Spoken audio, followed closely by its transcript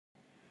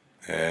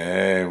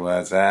Hey,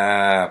 what's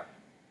up?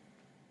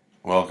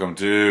 Welcome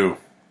to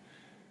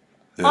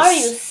this. Are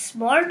you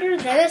smarter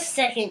than a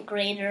second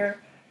grader?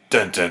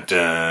 Dun dun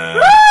dun.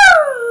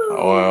 Woo!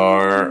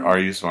 Or are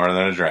you smarter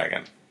than a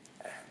dragon?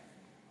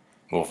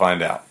 We'll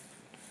find out.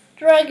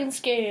 Dragon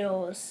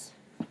scales.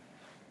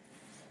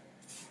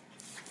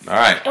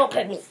 Alright, Don't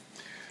pet me.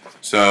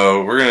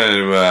 so we're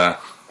going to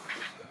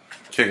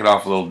kick it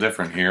off a little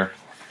different here,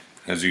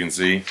 as you can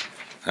see.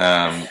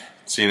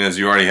 Seeing as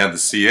you already had the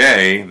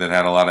CA that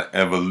had a lot of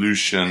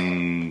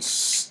evolution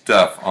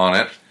stuff on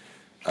it,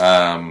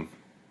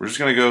 we're just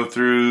going to go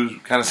through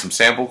kind of some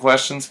sample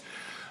questions.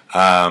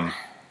 Yeah,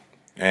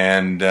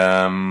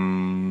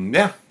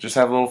 just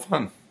have a little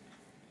fun.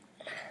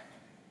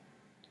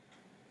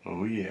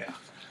 Oh, yeah.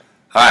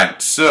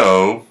 Alright,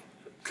 so,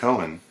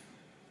 Cohen,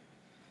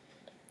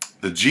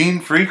 the gene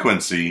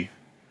frequency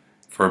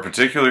for a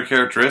particular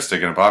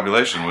characteristic in a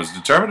population was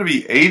determined to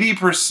be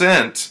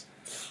 80%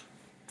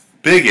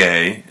 big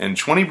A and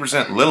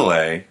 20% little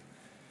a.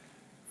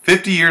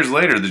 50 years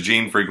later, the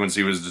gene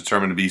frequency was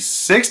determined to be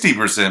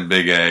 60%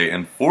 big A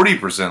and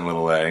 40%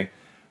 little a.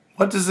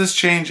 What does this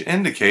change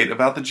indicate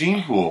about the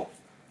gene pool?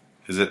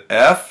 Is it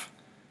F,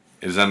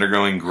 it is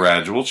undergoing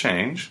gradual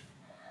change;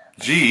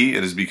 G,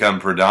 it has become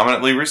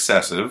predominantly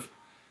recessive;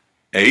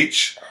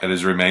 H, it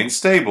has remained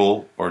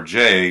stable; or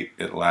J,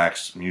 it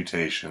lacks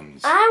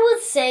mutations? I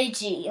would say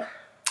G.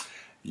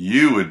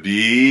 You would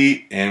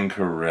be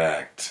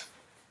incorrect.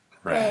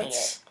 Dang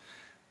Rats.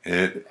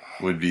 It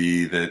would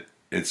be that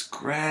it's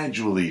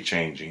gradually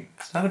changing.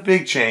 It's not a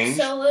big change.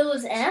 So it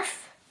was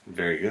F?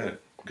 Very good.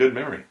 Good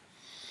memory.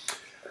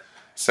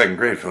 Second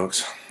grade,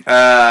 folks.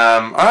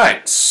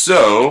 Alright,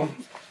 so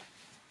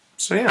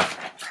yeah.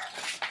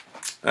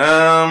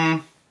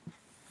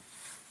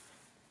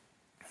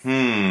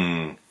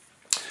 Ooh,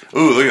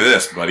 look at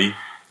this, buddy.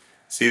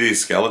 See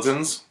these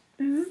skeletons?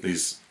 Mm-hmm.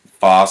 These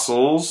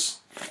fossils?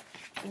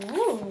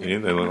 Ooh. Yeah,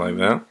 they look like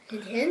that.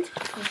 Good hint.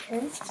 Good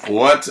hint.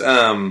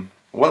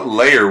 What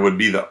layer would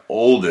be the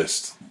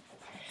oldest?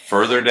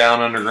 Further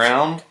down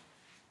underground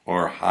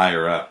or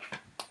higher up?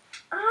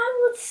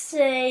 I would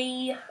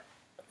say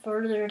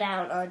further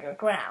down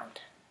underground.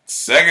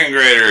 Second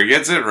grader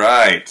gets it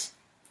right.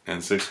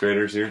 And sixth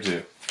graders here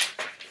too.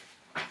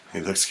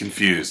 He looks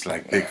confused,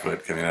 like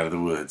Bigfoot coming out of the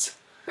woods.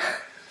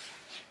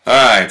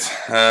 Alright.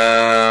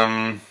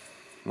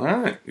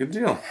 Alright, good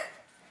deal.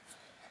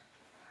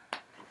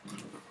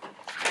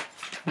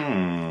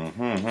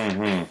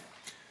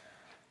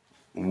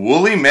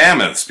 Woolly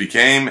mammoths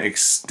became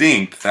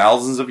extinct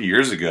thousands of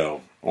years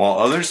ago. While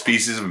other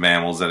species of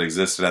mammals that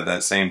existed at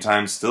that same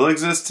time still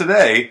exist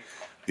today,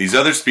 these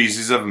other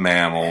species of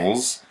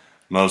mammals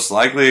most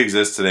likely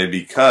exist today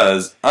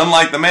because,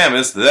 unlike the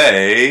mammoths,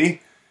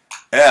 they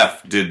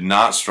F, did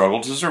not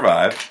struggle to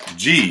survive;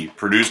 G,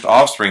 produced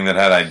offspring that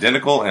had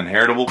identical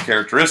inheritable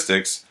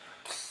characteristics;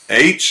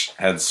 H,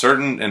 had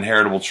certain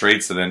inheritable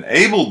traits that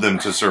enabled them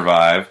to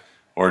survive;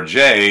 or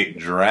J,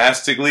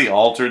 drastically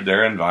altered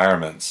their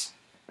environments.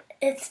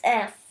 It's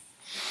F.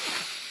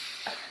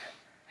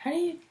 How do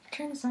you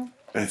turn this on?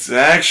 It's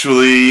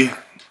actually,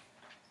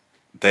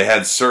 they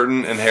had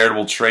certain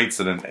inheritable traits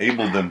that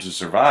enabled them to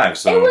survive.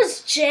 So It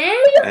was J?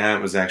 and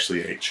it was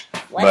actually H.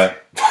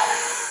 What?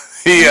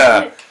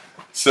 But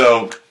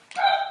so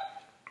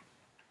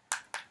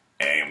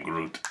I am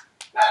Groot.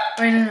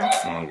 Wait, no.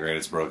 Oh, great,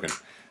 it's broken.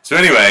 So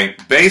anyway,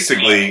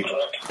 basically,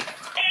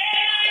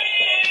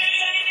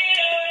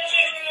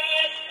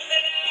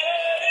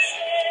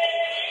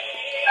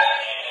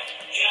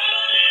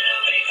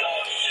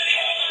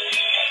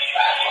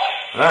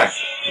 alright,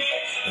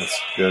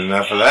 that's good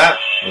enough for that.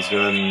 Let's go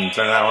ahead and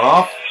turn that one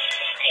off.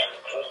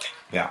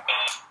 Yeah,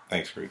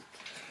 thanks, Groot.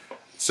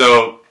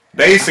 So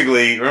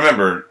basically,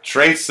 remember,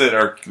 traits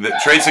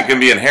that can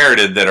be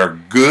inherited that are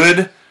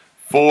good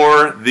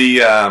for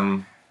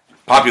the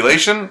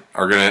population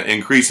are going to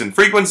increase in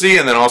frequency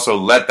and then also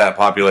let that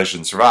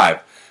population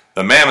survive.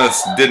 The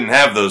mammoths didn't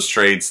have those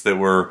traits that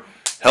were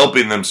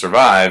helping them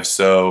survive,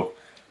 so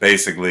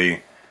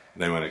basically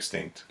they went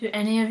extinct. Do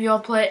any of y'all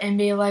play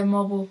NBA Live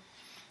Mobile?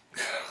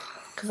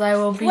 Because I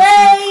will be. Play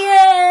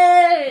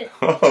it!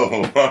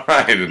 Oh,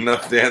 alright,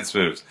 enough dance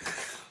moves.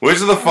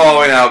 Which of the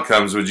following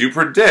outcomes would you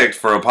predict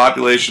for a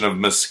population of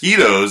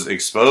mosquitoes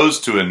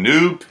exposed to a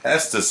new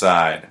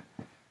pesticide?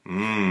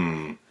 Let's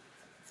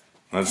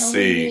Tell me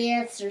see. the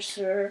answer,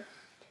 sir.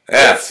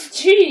 F.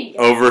 It's G.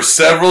 Over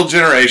several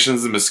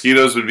generations, the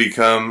mosquitoes would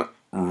become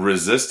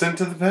resistant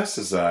to the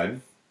pesticide.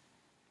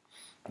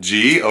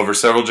 G. Over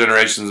several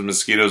generations, the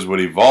mosquitoes would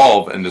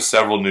evolve into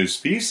several new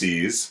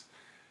species.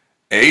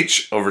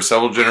 H. Over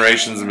several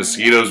generations, the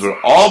mosquitoes would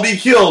all be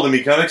killed and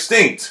become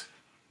extinct.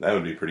 That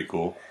would be pretty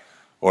cool.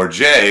 Or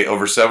J.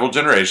 Over several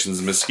generations,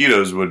 the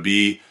mosquitoes would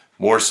be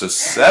more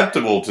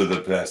susceptible to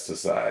the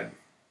pesticide.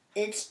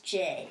 It's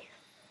J.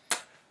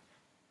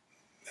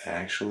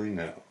 Actually,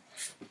 no.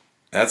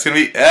 That's going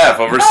to be F.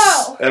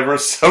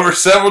 Over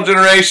several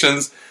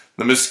generations,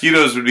 the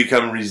mosquitoes would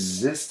become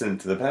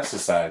resistant to the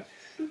pesticide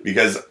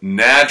because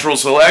natural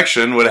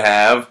selection would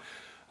have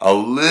a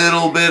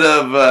little bit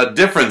of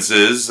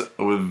differences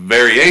with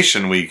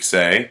variation, we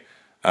say,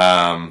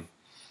 with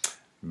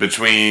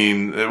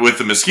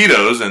the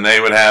mosquitoes, and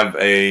they would have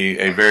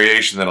a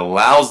variation that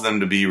allows them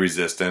to be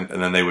resistant,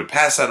 and then they would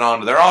pass that on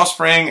to their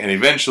offspring, and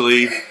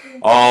eventually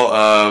all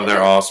of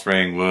their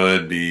offspring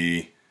would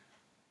be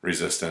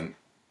resistant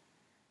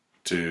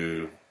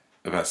to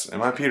the pest.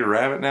 Am I Peter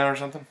Rabbit now or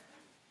something?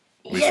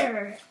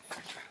 Yeah.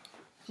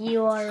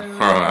 You are All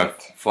right,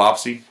 right.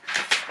 Flopsy.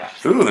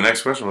 Ooh, the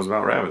next question was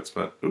about rabbits,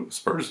 but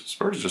Spurs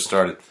just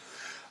started.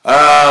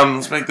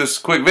 Let's make this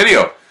a quick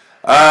video.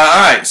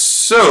 Alright,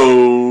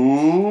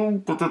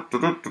 so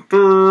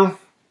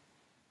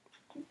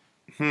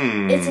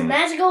It's a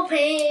magical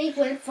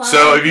penguin.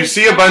 So if you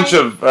see a bunch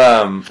of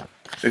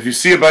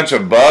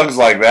bugs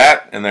like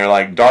that, and they're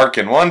like dark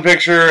in one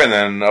picture, and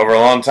then over a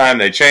long time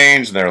they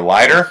change and they're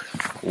lighter,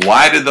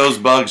 why did those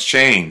bugs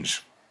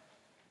change?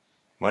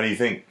 Why do you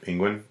think,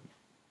 Penguin?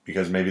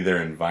 Because maybe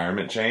their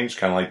environment changed,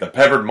 kind of like the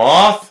peppered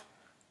moth?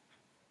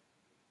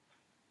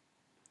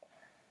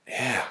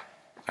 Yeah,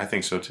 I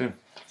think so too.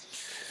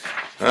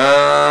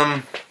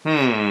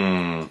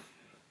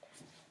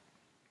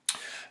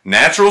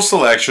 Natural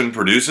selection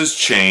produces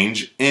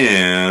change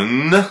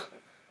in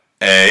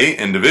A,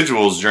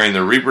 individuals during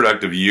their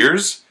reproductive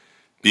years,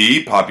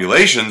 B,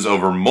 populations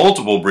over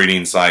multiple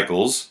breeding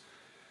cycles,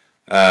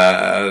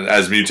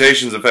 as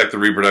mutations affect the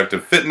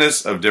reproductive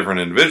fitness of different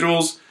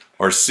individuals,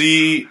 or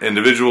C,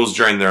 individuals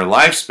during their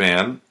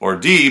lifespan, or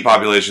D,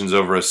 populations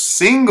over a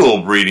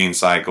single breeding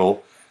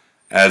cycle,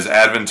 as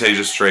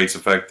advantageous traits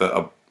affect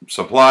the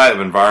supply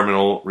of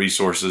environmental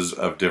resources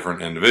of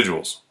different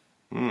individuals.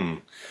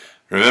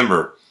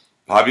 Remember,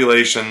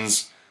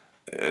 populations,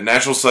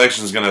 natural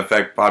selection is going to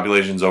affect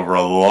populations over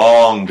a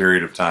long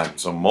period of time,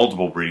 so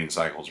multiple breeding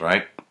cycles,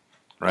 right?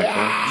 Right.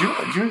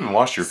 Yeah. Did you even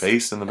wash your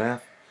face in the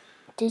bath?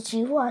 Did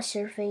you wash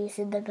your face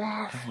in the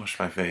bath? I wash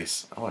my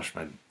face. I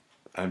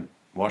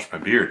wash my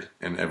beard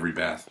in every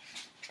bath.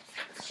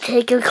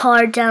 Take a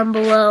card down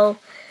below.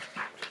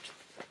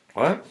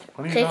 What?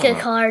 What are you Take talking a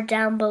about? card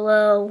down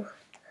below.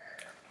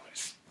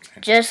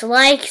 Just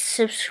like,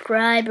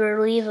 subscribe,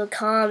 or leave a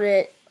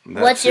comment.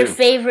 That What's your too.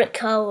 favorite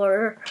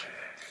color?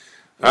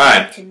 All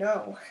right. To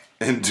know.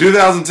 In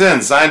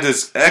 2010,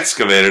 scientists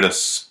excavated a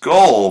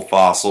skull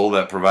fossil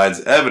that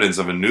provides evidence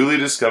of a newly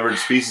discovered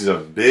species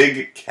of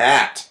big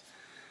cat.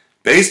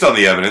 Based on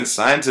the evidence,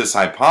 scientists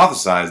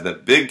hypothesized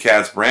that big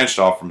cats branched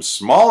off from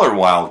smaller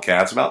wild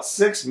cats about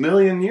 6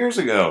 million years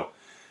ago.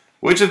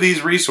 Which of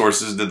these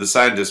resources did the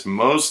scientists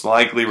most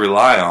likely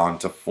rely on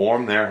to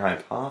form their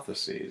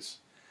hypotheses?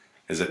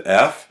 Is it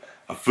F,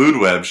 a food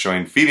web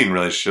showing feeding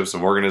relationships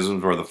of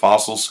organisms where the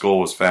fossil skull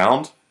was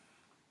found?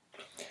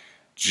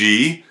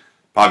 G,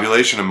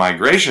 population and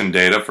migration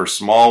data for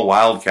small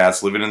wild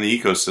cats living in the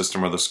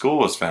ecosystem where the skull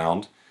was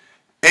found?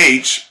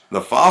 H,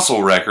 the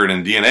fossil record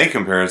and DNA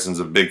comparisons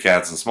of big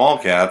cats and small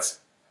cats?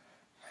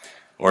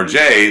 Or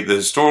J, the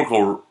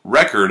historical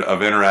record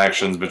of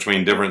interactions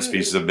between different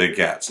species of big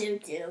cats?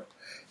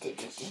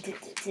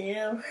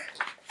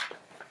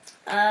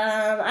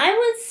 I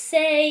would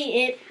say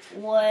it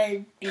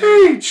would be.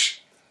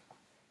 H!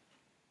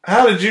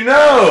 How did you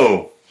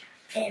know?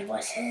 It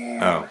was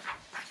him. Oh.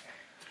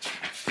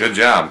 Good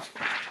job.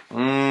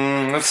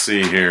 Let's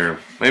see here.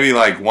 Maybe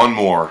like one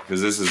more,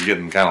 because this is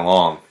getting kind of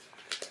long.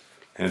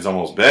 And it's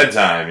almost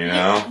bedtime, you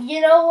know?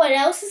 You know what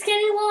else is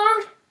getting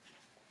long?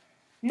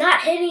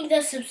 Not hitting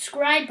the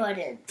subscribe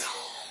button.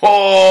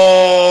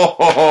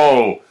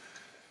 Oh!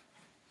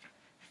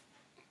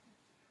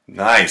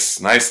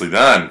 Nice. Nicely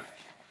done.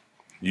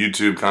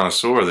 YouTube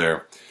connoisseur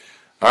there.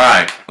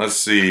 Alright, let's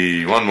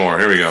see. One more.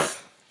 Here we go.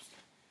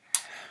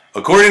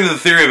 According to the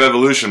theory of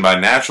evolution by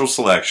natural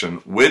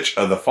selection, which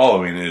of the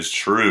following is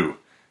true?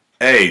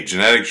 A,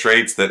 genetic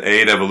traits that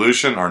aid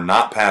evolution are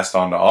not passed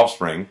on to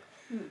offspring.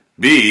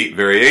 B,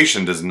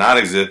 variation does not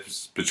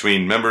exist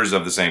between members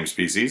of the same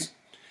species.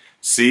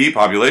 C,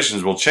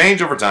 populations will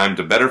change over time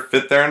to better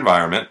fit their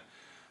environment.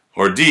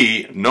 Or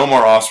D, no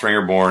more offspring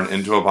are born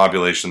into a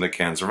population that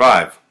can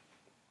survive.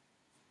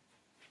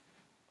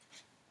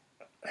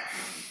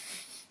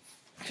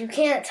 You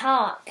can't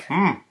talk.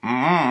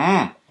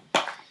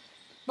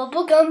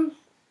 Bubblegum.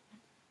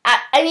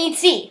 I mean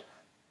C.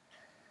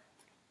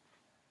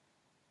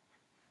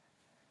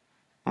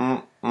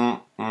 I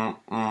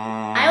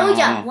only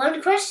got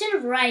one question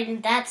right,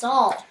 and that's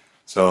all.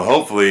 So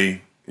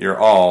hopefully you're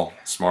all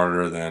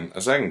smarter than a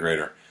second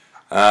grader.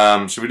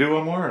 Should we do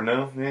one more or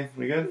no? Yeah,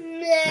 we good?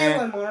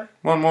 One more.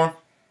 One more?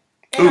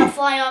 And Ooh. I'll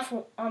fly off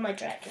on my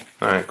dragon.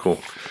 Alright, cool.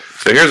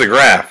 So here's a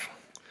graph.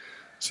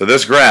 So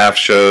this graph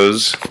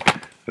shows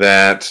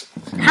that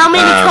How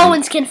many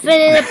Cohens can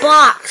fit in a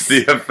box?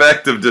 the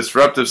effect of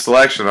disruptive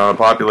selection on a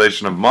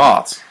population of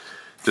moths.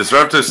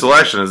 Disruptive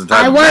selection is a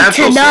type I of want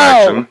natural to know.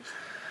 selection.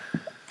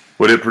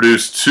 Would it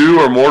produce two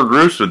or more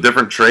groups with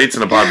different traits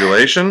in a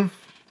population?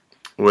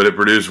 Would it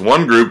produce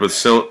one group with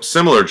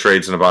similar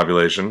traits in a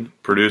population?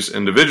 Produce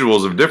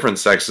individuals of different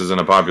sexes in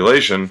a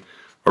population?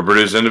 Or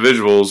produce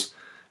individuals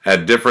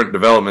at different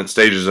development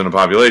stages in a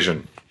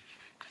population?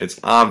 It's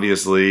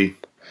obviously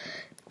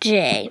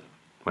J.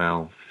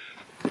 Well,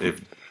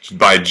 if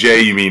by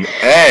J you mean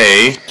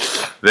A,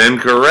 then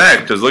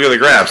correct. Because look at the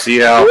graph. See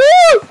how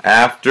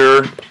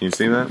after, you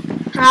see that?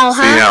 How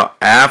See how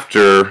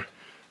after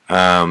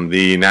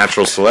the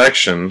natural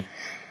selection,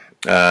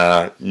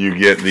 you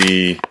get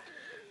the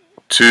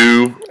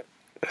two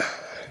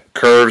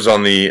curves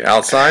on the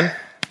outside.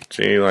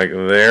 See, like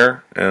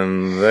there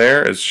and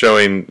there. It's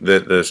showing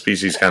that the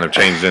species kind of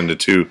changed into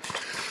two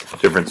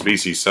different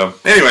species. So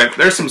anyway,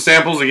 there's some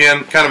samples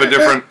again. Kind of a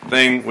different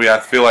thing. I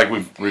feel like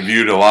we've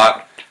reviewed a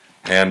lot.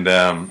 And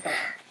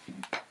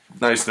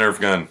nice Nerf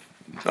gun.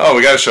 Oh,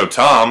 we got to show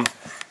Tom.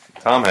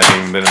 Tom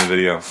hadn't even been in the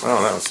video.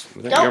 Oh, that was.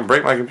 You're gonna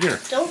break my computer.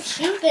 Don't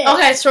shoot it.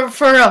 Okay, so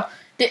for real,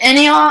 did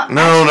any of y'all?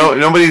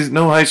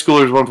 No high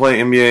schoolers want to play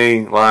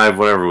NBA Live,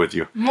 whatever, with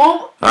you.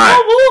 Mobile.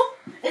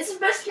 It's the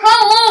best.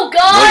 Hello, Look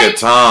guys. at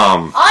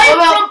Tom.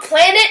 I'm from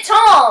Planet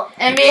Tom.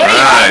 NBA.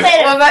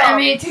 Alright. What about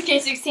NBA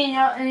 2K16?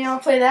 Y'all, any of y'all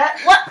play that?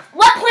 What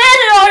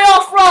planet are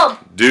y'all from?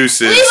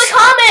 Deuces. Leave a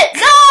comment.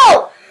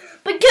 No.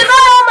 But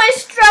goodbye, all my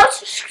Strout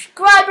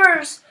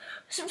subscribers.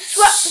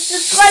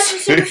 Subscribe to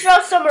Super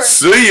Strout Summer.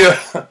 See ya.